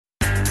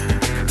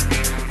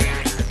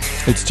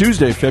It's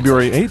Tuesday,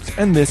 February 8th,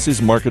 and this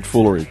is Market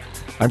Foolery.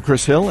 I'm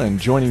Chris Hill, and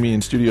joining me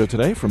in studio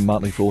today from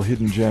Motley Fool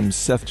Hidden Gems,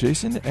 Seth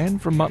Jason,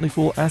 and from Motley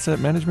Fool Asset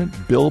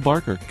Management, Bill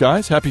Barker.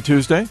 Guys, happy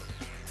Tuesday.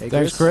 Hey,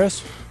 thanks,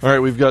 Chris. All right,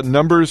 we've got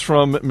numbers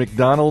from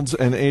McDonald's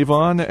and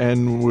Avon,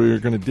 and we're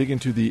going to dig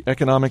into the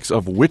economics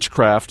of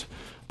witchcraft.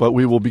 But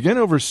we will begin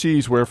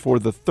overseas, where for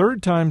the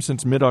third time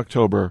since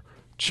mid-October,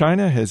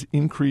 China has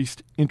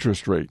increased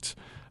interest rates.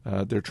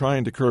 They're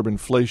trying to curb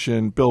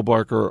inflation. Bill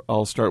Barker,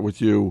 I'll start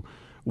with you.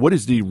 What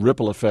is the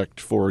ripple effect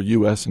for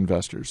U.S.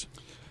 investors?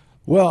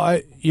 Well,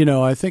 I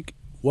think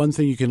one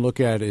thing you can look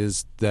at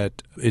is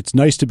that it's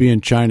nice to be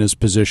in China's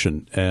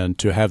position and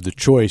to have the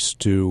choice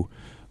to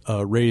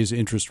raise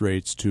interest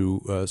rates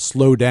to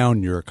slow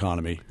down your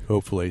economy,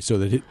 hopefully, so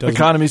that it doesn't.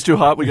 Economy's too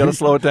hot. We got to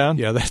slow it down.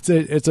 Yeah, that's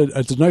it. It's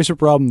a nicer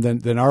problem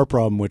than our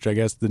problem, which I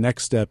guess the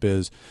next step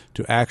is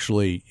to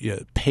actually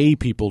pay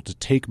people to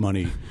take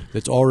money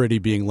that's already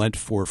being lent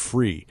for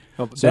free.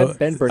 Well, so,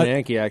 Ben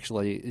Bernanke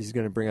actually is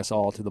going to bring us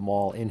all to the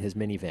mall in his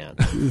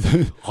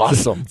minivan.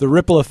 Awesome. The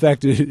ripple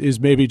effect is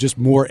maybe just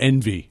more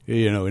envy,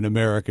 in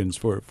Americans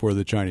for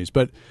the Chinese.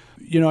 But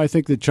I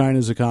think that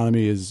China's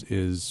economy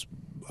is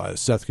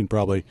Seth can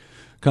probably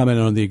comment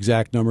on the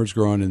exact numbers,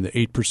 growing in the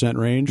 8%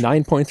 range.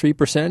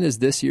 9.3% is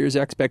this year's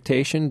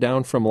expectation,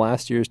 down from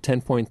last year's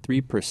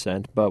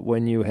 10.3%. But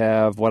when you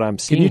have what I'm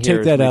seeing here... Can you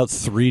take that out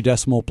 3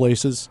 decimal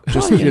places,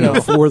 just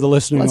for the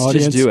listening let's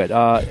audience? Let's just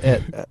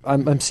do it.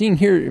 I'm seeing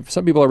here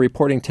some people are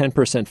reporting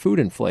 10% food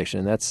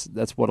inflation. That's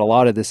what a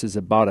lot of this is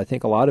about. I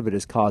think a lot of it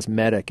is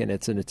cosmetic, and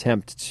it's an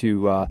attempt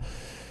to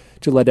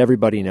let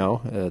everybody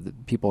know, the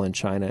people in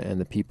China and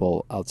the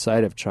people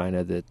outside of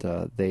China,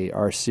 that they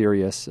are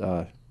serious.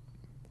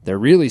 They're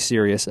really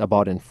serious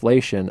about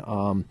inflation.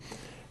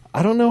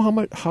 I don't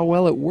know how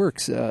well it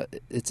works.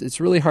 It's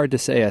really hard to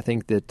say. I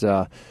think that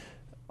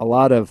a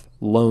lot of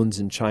loans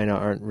in China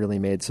aren't really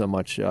made so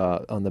much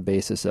on the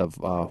basis of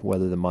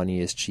whether the money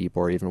is cheap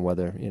or even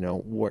whether,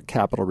 what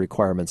capital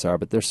requirements are.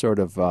 But they're sort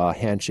of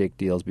handshake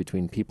deals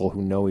between people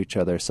who know each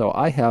other. So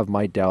I have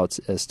my doubts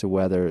as to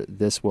whether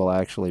this will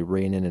actually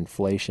rein in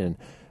inflation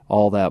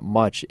all that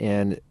much,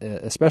 and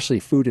especially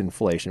food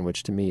inflation,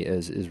 which to me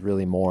is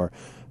really more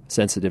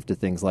sensitive to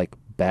things like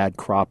bad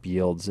crop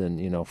yields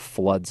and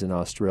floods in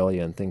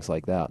Australia and things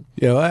like that.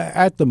 Yeah,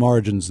 at the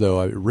margins,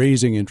 though,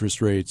 raising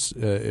interest rates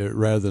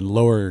rather than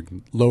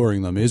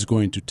lowering them is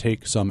going to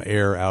take some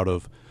air out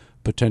of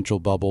potential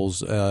bubbles.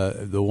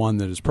 The one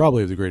that is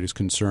probably of the greatest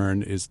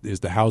concern is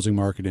the housing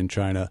market in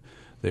China.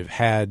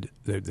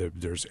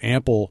 There's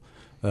ample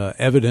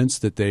evidence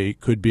that they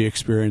could be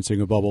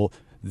experiencing a bubble.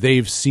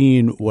 They've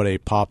seen what a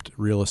popped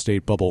real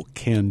estate bubble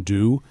can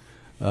do.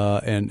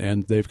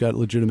 And they've got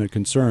legitimate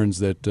concerns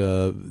that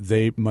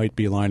they might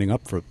be lining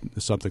up for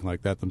something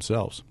like that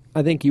themselves.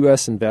 I think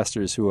U.S.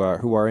 investors who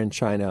are in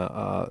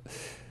China,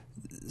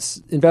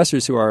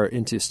 investors who are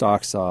into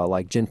stocks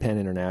like Jinpeng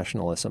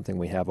International is something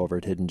we have over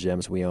at Hidden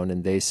Gems we own,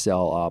 and they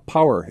sell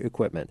power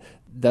equipment.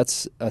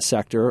 That's a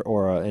sector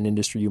or an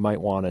industry you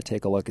might want to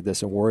take a look at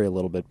this and worry a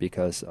little bit,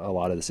 because a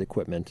lot of this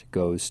equipment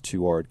goes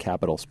toward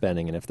capital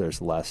spending, and if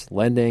there's less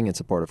lending in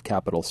support of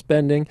capital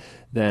spending,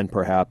 then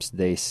perhaps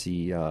they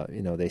see a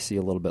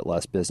little bit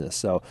less business.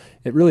 So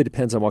it really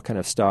depends on what kind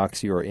of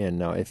stocks you're in.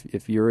 Now,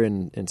 if you're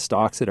in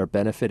stocks that are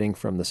benefiting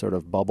from the sort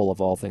of bubble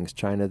of all things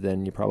China,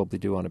 then you probably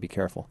do want to be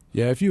careful.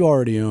 Yeah, if you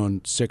already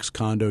own 6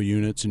 condo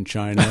units in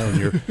China and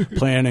you're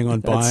planning on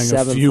buying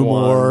a few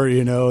one.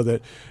 more,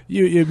 that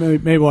you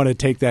may want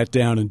to take that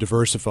down and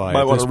diversify.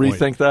 Might want to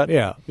rethink that?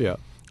 Yeah.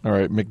 All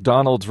right,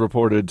 McDonald's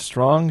reported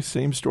strong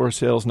same-store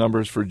sales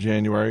numbers for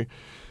January.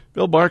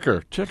 Bill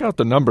Barker, check out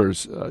the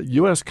numbers.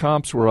 U.S.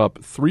 comps were up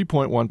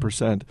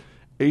 3.1%.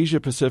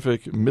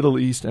 Asia-Pacific, Middle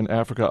East, and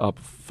Africa up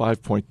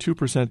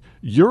 5.2%.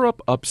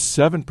 Europe up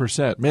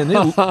 7%. Man,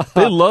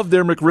 they love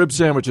their McRib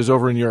sandwiches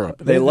over in Europe.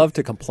 They love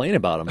to complain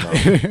about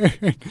them,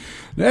 though.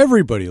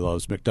 Everybody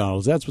loves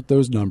McDonald's. That's what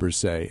those numbers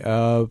say.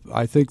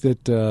 I think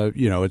that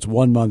it's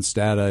 1 month's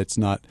data. It's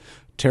not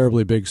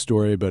terribly big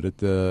story, but at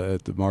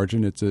the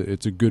margin, it's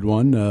a good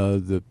one.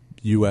 The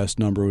U.S.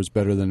 number was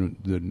better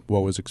than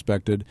what was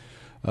expected,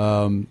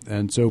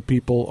 and so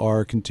people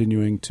are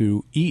continuing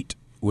to eat,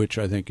 which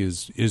I think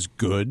is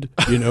good.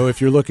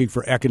 If you're looking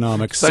for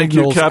economic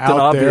signals Captain out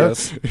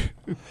Obvious.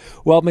 there.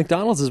 Well,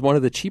 McDonald's is one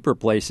of the cheaper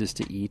places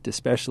to eat,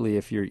 especially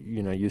if you're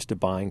used to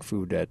buying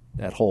food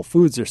at Whole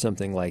Foods or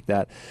something like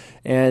that.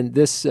 And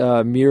this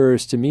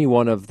mirrors to me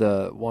one of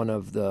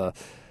the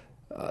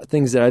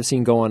things that I've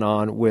seen going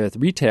on with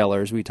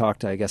retailers. We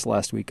talked, I guess,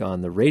 last week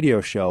on the radio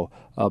show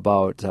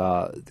about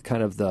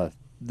kind of the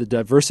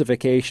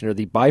diversification or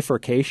the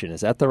bifurcation.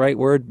 Is that the right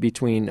word?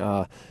 Between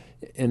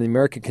in the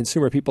American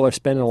consumer, people are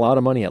spending a lot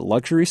of money at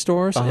luxury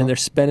stores, and they're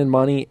spending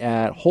money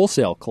at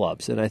wholesale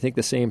clubs. And I think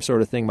the same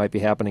sort of thing might be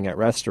happening at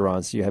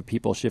restaurants. You have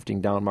people shifting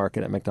down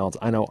market at McDonald's.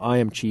 I know I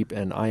am cheap,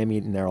 and I am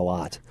eating there a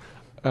lot.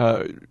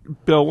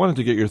 Bill, wanted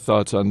to get your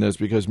thoughts on this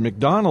because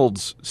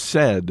McDonald's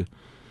said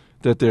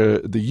that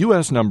the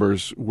U.S.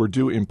 numbers were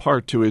due in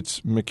part to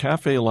its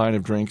McCafe line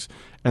of drinks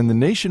and the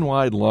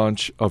nationwide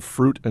launch of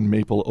fruit and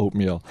maple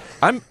oatmeal.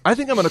 I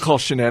think I'm going to call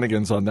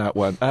shenanigans on that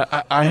one.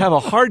 I have a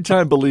hard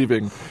time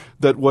believing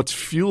that what's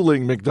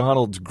fueling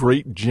McDonald's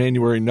great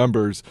January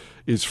numbers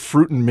is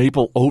fruit and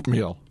maple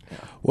oatmeal.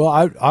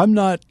 Well, I'm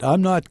not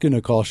going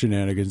to call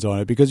shenanigans on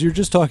it because you're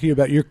talking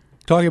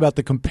about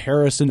the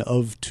comparison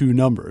of two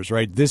numbers,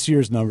 right? This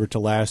year's number to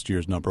last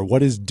year's number.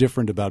 What is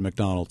different about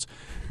McDonald's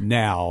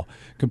now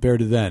compared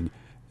to then?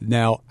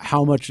 Now,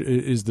 how much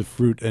is the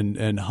fruit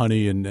and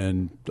honey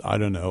and I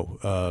don't know,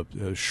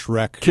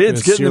 Shrek?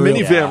 Kids, get in the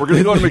minivan. Yeah. We're going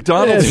to go to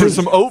McDonald's for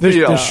some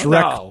oatmeal. The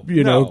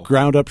Shrek,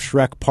 ground up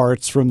Shrek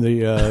parts from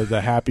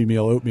the Happy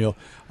Meal oatmeal.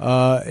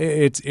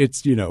 It's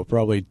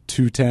probably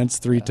 2/10,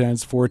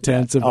 3/10,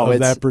 4/10 of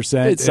that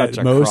percent. It's such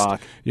at most.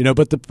 Crock.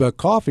 But the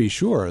coffee,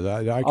 sure,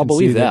 I can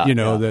believe see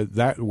that.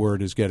 that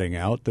word is getting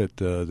out that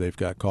they've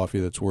got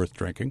coffee that's worth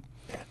drinking.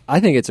 I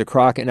think it's a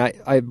crock, and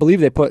I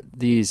believe they put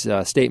these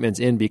statements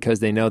in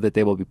because they know that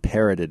they will be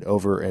parroted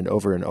over and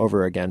over and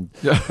over again,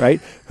 right?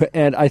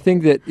 And I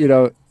think that,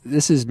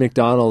 this is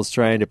McDonald's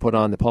trying to put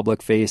on the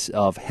public face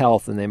of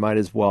health, and they might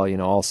as well,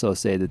 also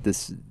say that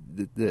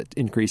the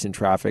increase in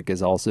traffic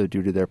is also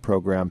due to their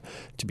program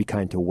to be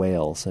kind to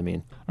whales. All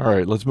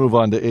right, let's move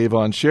on to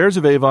Avon. Shares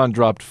of Avon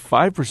dropped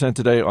 5%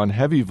 today on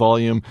heavy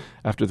volume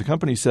after the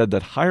company said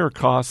that higher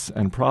costs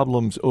and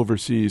problems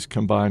overseas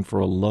combined for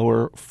a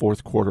lower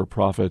fourth quarter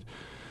profit.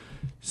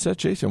 Seth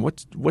Jason,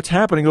 what's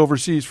happening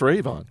overseas for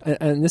Avon?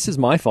 And this is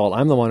my fault.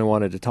 I'm the one who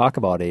wanted to talk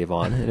about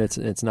Avon, and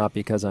it's not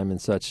because I'm in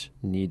such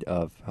need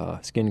of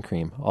skin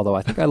cream, although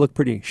I think I look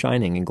pretty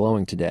shining and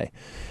glowing today.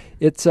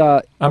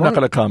 I'm not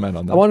going to comment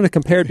on that. I wanted to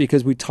compare it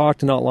because we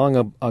talked not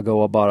long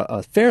ago about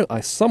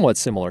a somewhat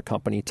similar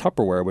company,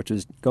 Tupperware, which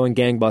is going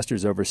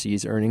gangbusters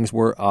overseas. Earnings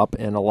were up,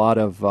 and a lot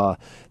of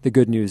the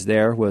good news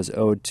there was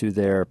owed to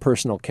their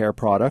personal care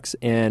products.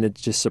 And it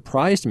just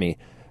surprised me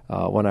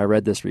when I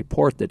read this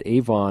report that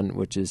Avon,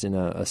 which is in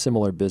a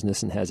similar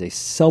business and has a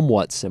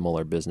somewhat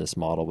similar business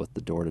model with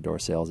the door-to-door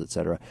sales, et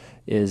cetera,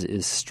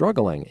 is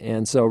struggling.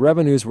 And so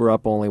revenues were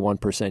up only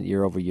 1%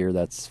 year over year.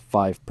 That's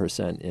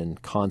 5% in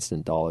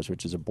constant dollars,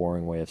 which is a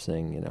boring way of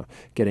saying,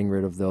 getting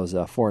rid of those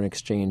foreign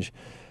exchange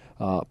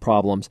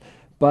problems.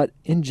 But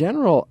in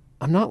general,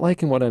 I'm not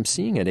liking what I'm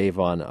seeing at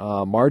Avon.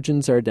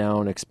 Margins are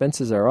down,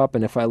 expenses are up,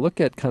 and if I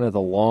look at kind of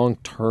the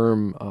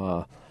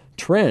long-term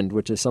trend,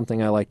 which is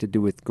something I like to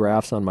do with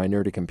graphs on my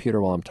nerdy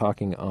computer while I'm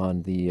talking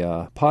on the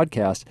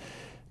podcast,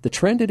 the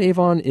trend at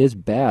Avon is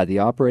bad. The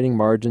operating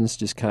margins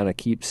just kind of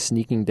keep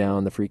sneaking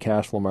down. The free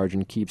cash flow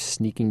margin keeps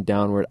sneaking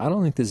downward. I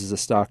don't think this is a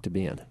stock to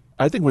be in.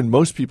 I think when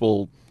most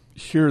people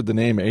hear the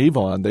name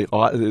Avon,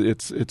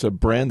 it's a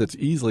brand that's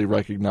easily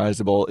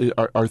recognizable.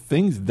 Are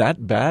things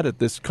that bad at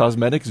this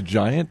cosmetics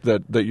giant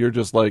that you're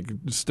just like,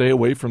 stay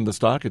away from the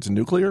stock? It's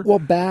nuclear? Well,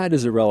 bad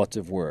is a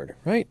relative word,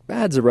 right?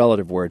 Bad's a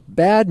relative word.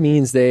 Bad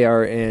means they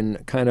are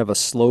in kind of a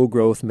slow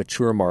growth,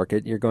 mature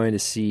market. You're going to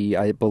see,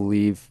 I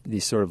believe,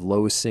 these sort of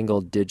low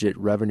single-digit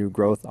revenue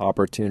growth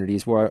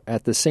opportunities where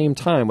at the same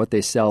time what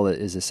they sell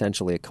is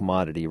essentially a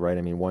commodity,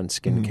 right? One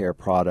skincare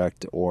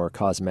product or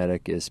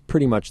cosmetic is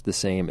pretty much the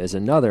same as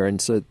another. And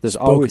so there's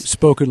always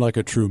spoken like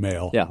a true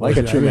male. Yeah, like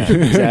a true male,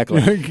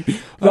 exactly.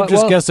 I'm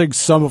just guessing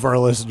some of our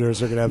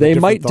listeners are going to have a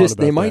different thought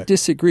about they might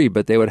disagree,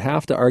 but they would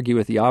have to argue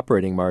with the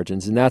operating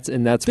margins, and that's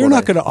they're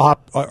not going to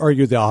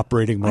argue the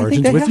operating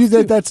margins with you.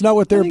 That's not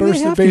what they're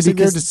basing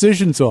their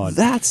decisions on.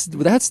 That's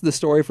the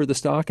story for the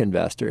stock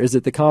investor. Is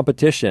that the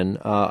competition?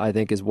 I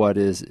think is what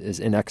is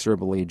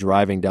inexorably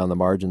driving down the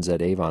margins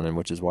at Avon, and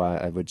which is why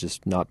I would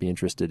just not be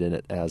interested in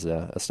it as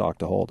a stock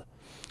to hold.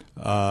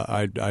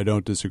 I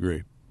don't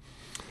disagree.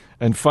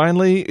 And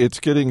finally, it's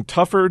getting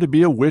tougher to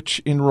be a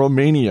witch in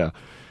Romania.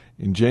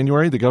 In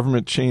January, the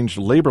government changed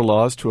labor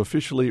laws to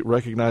officially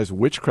recognize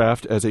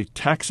witchcraft as a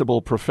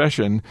taxable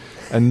profession.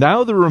 And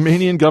now the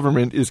Romanian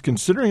government is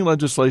considering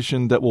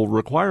legislation that will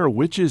require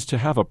witches to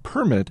have a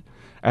permit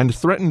and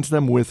threatens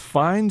them with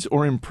fines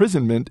or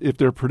imprisonment if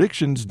their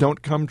predictions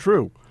don't come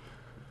true.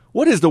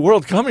 What is the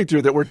world coming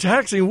to that we're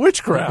taxing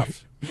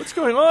witchcraft? What's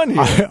going on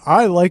here?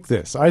 I like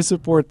this. I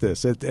support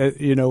this.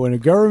 When a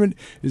government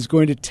is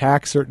going to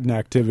tax certain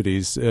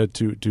activities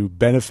to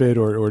benefit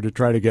or to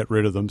try to get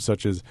rid of them,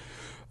 such as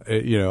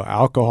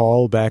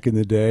alcohol back in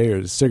the day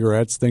or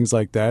cigarettes, things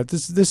like that.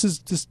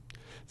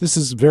 This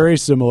is very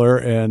similar,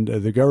 and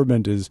the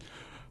government is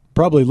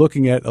probably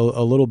looking at a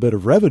little bit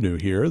of revenue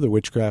here. The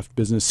witchcraft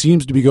business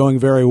seems to be going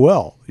very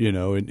well,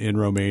 in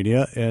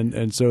Romania,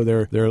 and so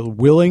they're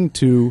willing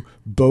to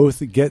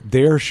both get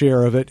their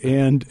share of it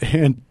and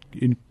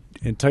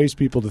entice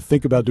people to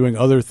think about doing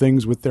other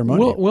things with their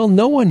money. Will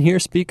no one here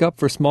speak up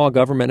for small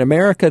government?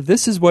 America,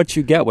 this is what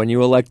you get when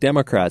you elect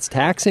Democrats.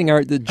 Taxing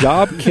the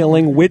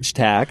job-killing witch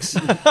tax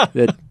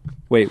that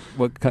Wait,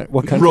 what country?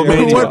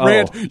 Romania. What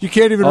ranch? You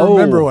can't even Oh.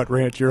 remember what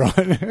ranch you're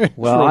on.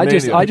 Well,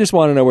 Romania. I just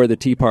want to know where the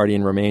Tea Party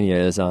in Romania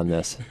is on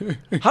this.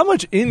 How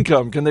much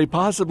income can they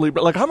possibly,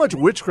 like, how much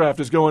witchcraft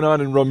is going on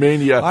in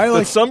Romania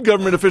that some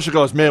government official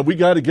goes, man, we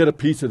got to get a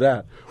piece of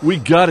that. We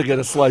got to get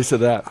a slice of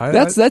that.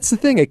 That's the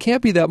thing. It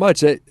can't be that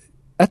much.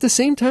 At the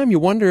same time, you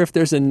wonder if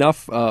there's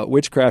enough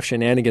witchcraft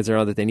shenanigans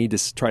around that they need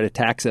to try to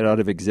tax it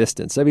out of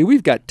existence. I mean,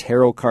 we've got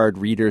tarot card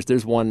readers.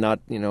 There's one not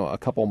a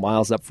couple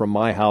miles up from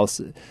my house.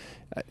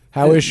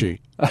 How is she?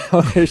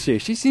 How is she?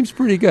 She seems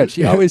pretty good.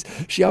 She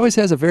always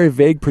has a very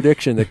vague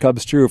prediction that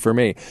comes true for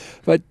me.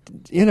 But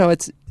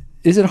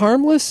is it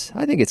harmless?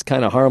 I think it's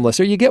kind of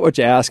harmless. Or you get what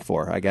you ask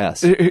for, I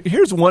guess.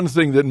 Here's one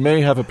thing that may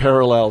have a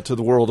parallel to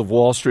the world of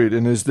Wall Street,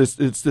 and it's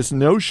this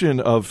notion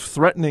of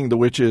threatening the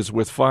witches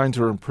with fines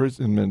or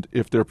imprisonment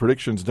if their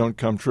predictions don't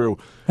come true.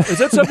 Is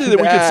that something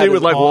that we could see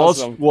with like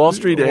awesome. Wall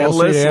Street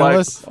analysts?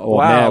 analysts? Like, Oh,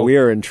 wow, man, we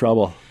are in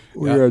trouble.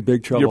 We are in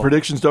big trouble. your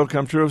predictions don't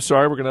come true.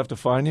 Sorry, we're going to have to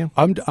fine you.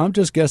 I'm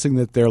just guessing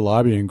that their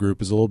lobbying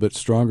group is a little bit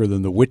stronger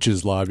than the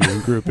witches'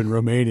 lobbying group in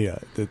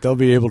Romania. That they'll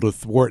be able to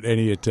thwart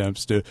any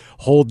attempts to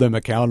hold them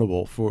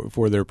accountable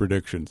for their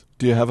predictions.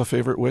 Do you have a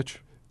favorite witch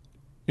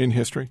in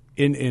history?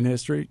 In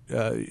history,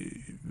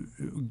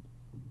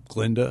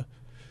 Glinda.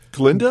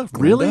 Glinda?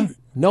 Really?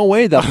 No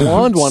way, the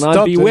blonde one on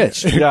Stumped it.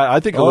 Bewitched. Yeah, I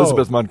think Oh.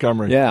 Elizabeth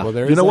Montgomery. Yeah. Well,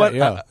 there's You know what?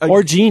 that, yeah.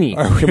 Or Genie.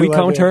 Can we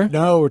count her?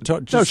 No,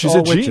 No, she's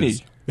a genie.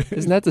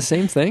 Isn't that the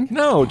same thing?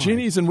 No,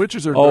 genies and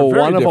witches are Oh,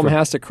 very one of them different.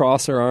 has to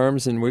cross her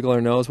arms and wiggle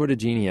her nose. What did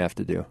Genie have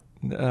to do?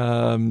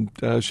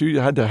 She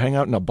had to hang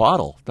out in a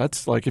bottle.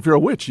 That's like, if you're a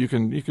witch, you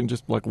can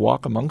just like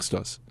walk amongst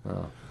us.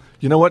 Oh.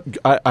 You know what?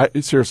 I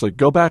seriously,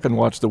 go back and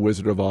watch The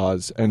Wizard of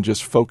Oz and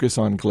just focus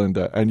on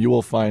Glinda, and you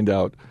will find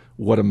out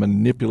what a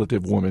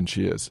manipulative woman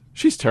she is.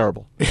 She's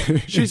terrible.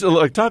 She's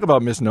like, talk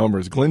about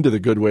misnomers. Glinda the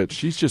Good Witch.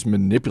 She's just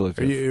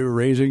manipulative. Are you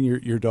raising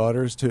your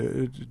daughters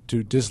to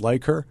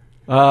dislike her?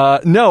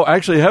 No,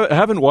 actually, I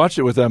haven't watched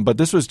it with them. But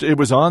it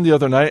was on the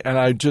other night,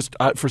 and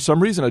for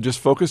some reason I just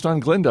focused on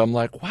Glinda. I'm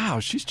like, wow,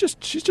 she's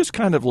just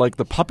kind of like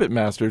the puppet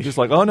master. Just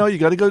like, oh no, you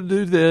got to go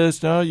do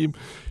this. No, you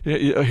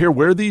here,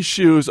 wear these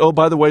shoes. Oh,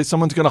 by the way,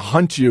 someone's going to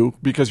hunt you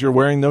because you're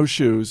wearing those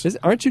shoes.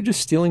 Aren't you just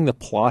stealing the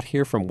plot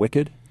here from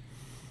Wicked?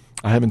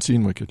 I haven't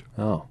seen Wicked.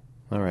 Oh,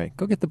 all right.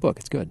 Go get the book.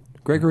 It's good.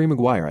 Gregory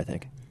Maguire, I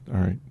think. All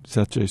right,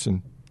 Seth,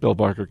 Jason, Bill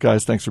Barker,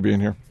 guys, thanks for being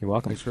here. You're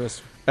welcome. Thanks,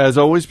 Chris. As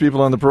always, people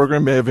on the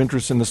program may have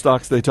interest in the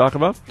stocks they talk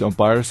about. Don't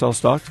buy or sell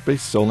stocks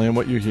based solely on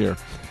what you hear.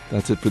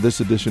 That's it for this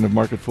edition of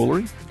Market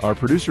Foolery. Our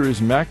producer is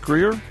Matt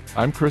Greer.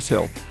 I'm Chris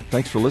Hill.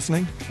 Thanks for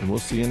listening, and we'll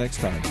see you next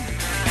time.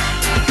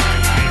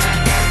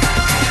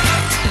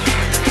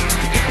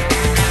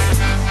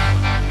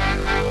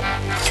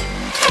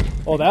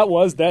 Oh,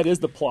 that is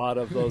the plot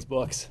of those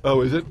books.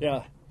 Oh, is it?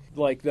 Yeah,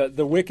 like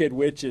the Wicked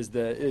Witch is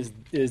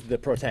the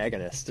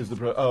protagonist.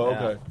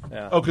 Okay.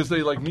 Yeah. Oh, because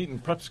they like meet in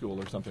prep school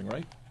or something,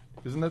 right?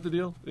 Isn't that the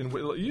deal?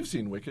 You've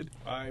seen Wicked.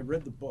 I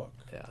read the book.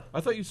 Yeah.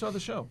 I thought you saw the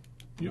show.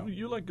 No.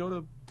 You like go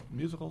to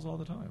musicals all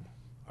the time.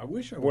 I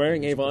wish I were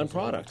Wearing musicals Avon all the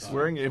products. time.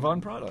 Wearing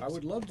Avon products. I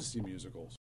would love to see musicals.